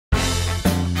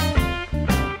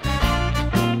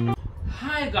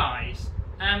Hi guys,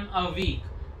 I'm Avik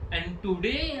and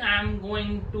today I'm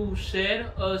going to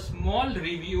share a small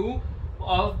review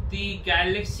of the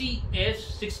Galaxy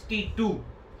F62.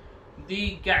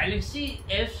 The Galaxy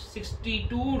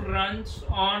F62 runs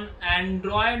on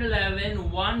Android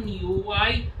 11 One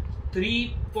UI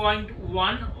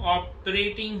 3.1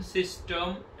 operating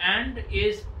system and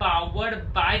is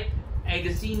powered by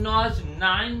Exynos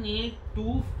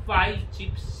 9825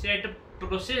 chipset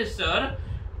processor,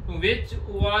 which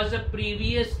was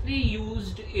previously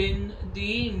used in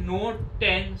the Note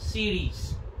 10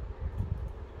 series.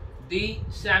 The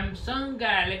Samsung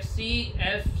Galaxy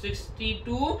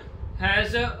F62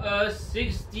 has a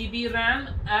 6GB RAM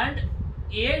and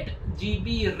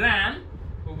 8GB RAM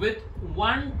with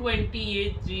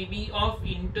 128GB of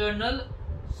internal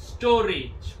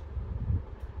storage.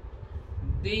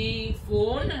 The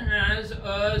phone has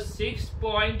a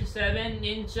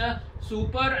 6.7-inch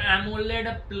Super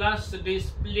AMOLED Plus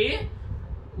display,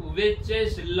 which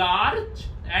is large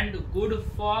and good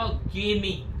for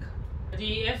gaming.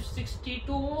 The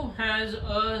F62 has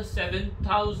a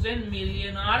 7000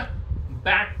 mAh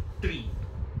battery.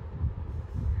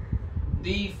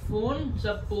 The phone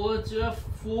supports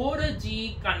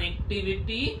 4G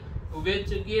connectivity, which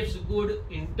gives good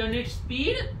internet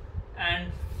speed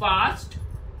and fast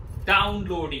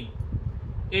downloading.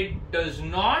 It does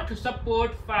not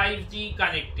support 5G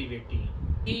connectivity.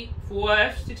 The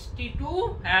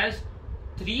F62 has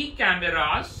 3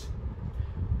 cameras: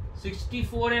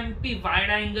 64MP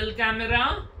wide-angle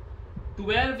camera,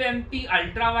 12MP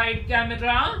ultra-wide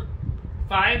camera,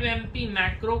 5MP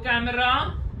macro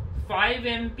camera,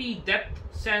 5MP depth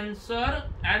sensor,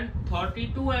 and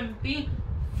 32MP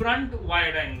front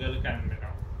wide-angle camera.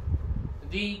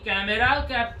 The camera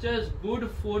captures good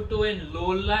photo in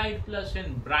low light plus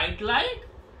in bright light.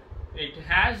 It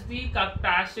has the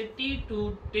capacity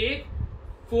to take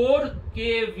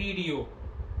 4K video.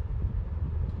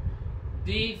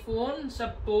 The phone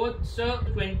supports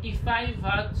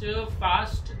 25Hz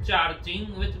fast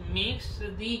charging, which makes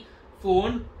the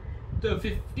phone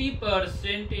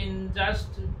 50% in just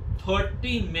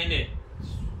 30 minutes.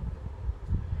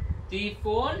 The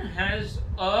phone has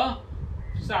a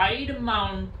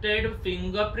side-mounted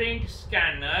fingerprint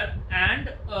scanner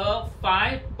and a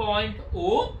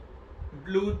 5.0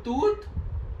 Bluetooth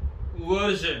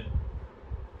version.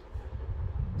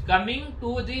 Coming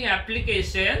to the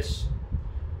applications,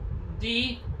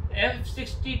 the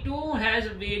F62 has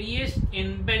various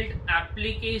inbuilt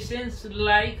applications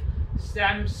like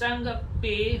Samsung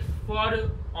Pay for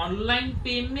online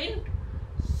payment,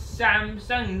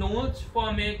 Samsung Notes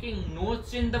for making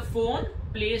notes in the phone,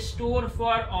 Play Store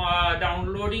for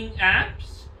downloading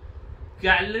apps,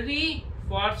 Gallery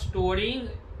for storing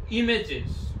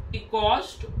images. The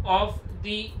cost of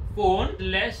the phone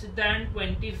less than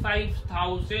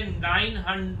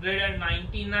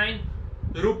 25,999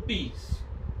 rupees.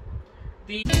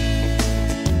 The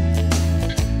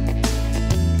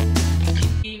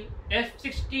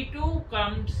F62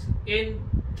 comes in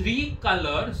 3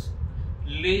 colors: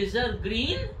 laser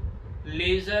green,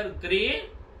 laser grey,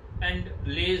 and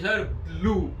laser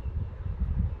blue.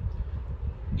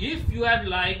 If you have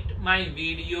liked my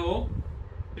video,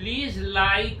 please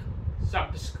like,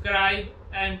 subscribe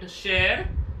and share.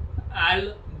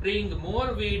 I'll bring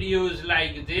more videos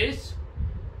like this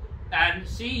and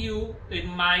see you in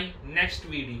my next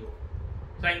video.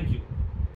 Thank you.